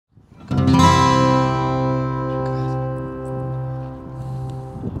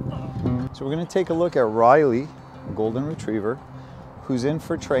So we're going to take a look at Riley, a golden retriever, who's in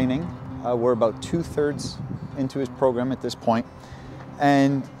for training. We're about 2/3 into his program at this point,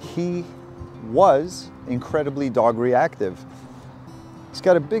 and he was incredibly dog reactive. He's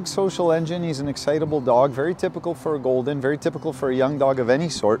got a big social engine. He's an excitable dog, very typical for a golden, very typical for a young dog of any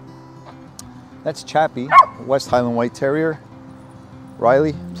sort. That's Chappie, West Highland White Terrier.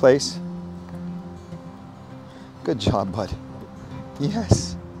 Riley, place. Good job, bud.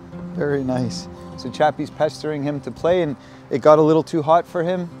 Yes, very nice. So Chappie's pestering him to play, and it got a little too hot for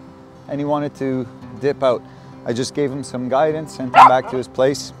him, and he wanted to dip out. I just gave him some guidance, sent him back to his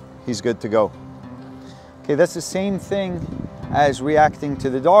place. He's good to go. Okay, that's the same thing as reacting to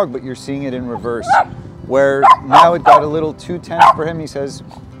the dog, but you're seeing it in reverse, where now it got a little too tense for him. He says,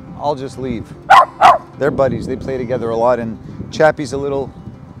 I'll just leave. They're buddies, they play together a lot, and Chappie's a little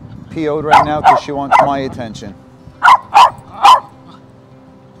PO'd right now because she wants my attention.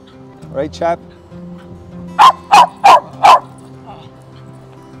 Right, Chap?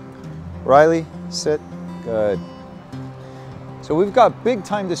 Riley, sit. Good. So we've got big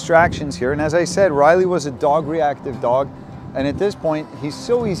time distractions here, and as I said, Riley was a dog reactive dog, and at this point he's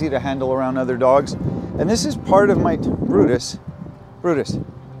so easy to handle around other dogs. And this is part of my Brutus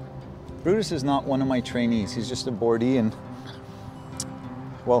is not one of my trainees. He's just a boardie, and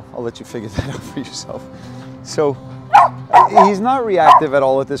well, I'll let you figure that out for yourself. So he's not reactive at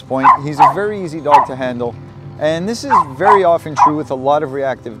all at this point. He's a very easy dog to handle, and this is very often true with a lot of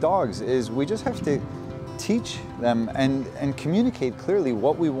reactive dogs, is we just have to teach them and communicate clearly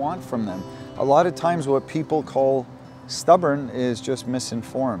what we want from them. A lot of times what people call stubborn is just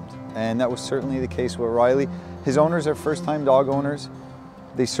misinformed, and that was certainly the case with Riley. His owners are first-time dog owners.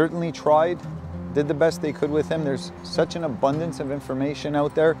 They certainly tried, did the best they could with him. There's such an abundance of information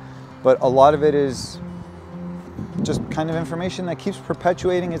out there, but a lot of it is just kind of information that keeps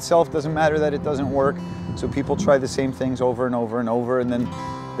perpetuating itself. Doesn't matter that it doesn't work, so people try the same things over and over and over, and then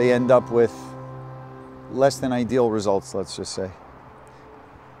they end up with less than ideal results, let's just say.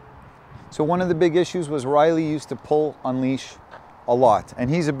 So one of the big issues was Riley used to pull on leash a lot, and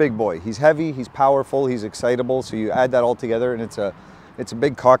he's a big boy. He's heavy, he's powerful, he's excitable, so you add that all together and it's a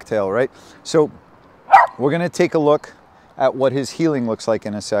big cocktail, right? So we're gonna take a look at what his healing looks like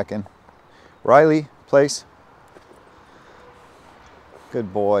in a second. Riley, place.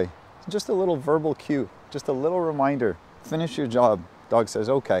 Good boy. Just a little verbal cue, just a little reminder. Finish your job. Dog says,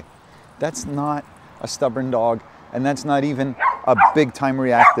 okay. That's not a stubborn dog, and that's not even a big time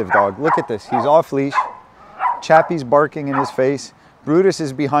reactive dog. Look at this, he's off leash. Chappie's barking in his face. Brutus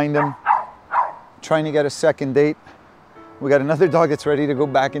is behind him, trying to get a second date. We got another dog that's ready to go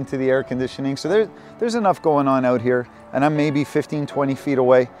back into the air conditioning. So there's enough going on out here, and I'm maybe 15, 20 feet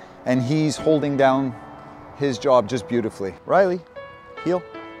away, and he's holding down his job just beautifully. Riley, heel.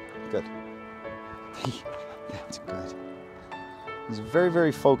 Good. That's good. He's a very,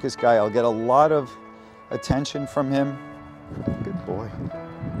 very focused guy. I'll get a lot of attention from him. Good boy.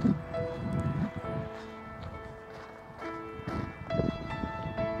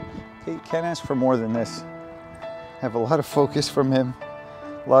 Okay, you can't ask for more than this. Have a lot of focus from him,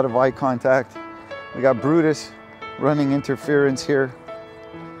 a lot of eye contact. We got Brutus running interference here.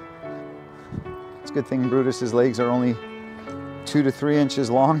 It's a good thing Brutus's legs are only 2 to 3 inches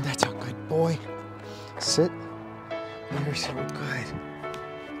long. That's a good boy. Sit. You're so good.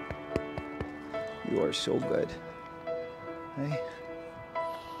 You are so good. Hey.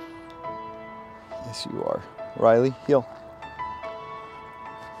 Yes, you are. Riley, heel.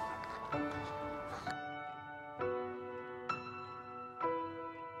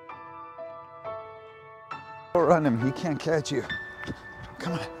 Don't run him, he can't catch you.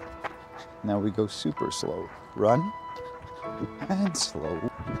 Come on. Now we go super slow. Run and slow.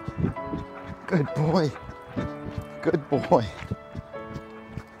 Good boy. Good boy.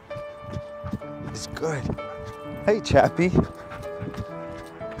 It's good. Hey, Chappie.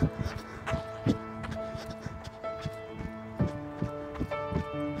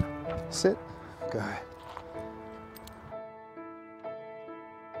 Sit. Good.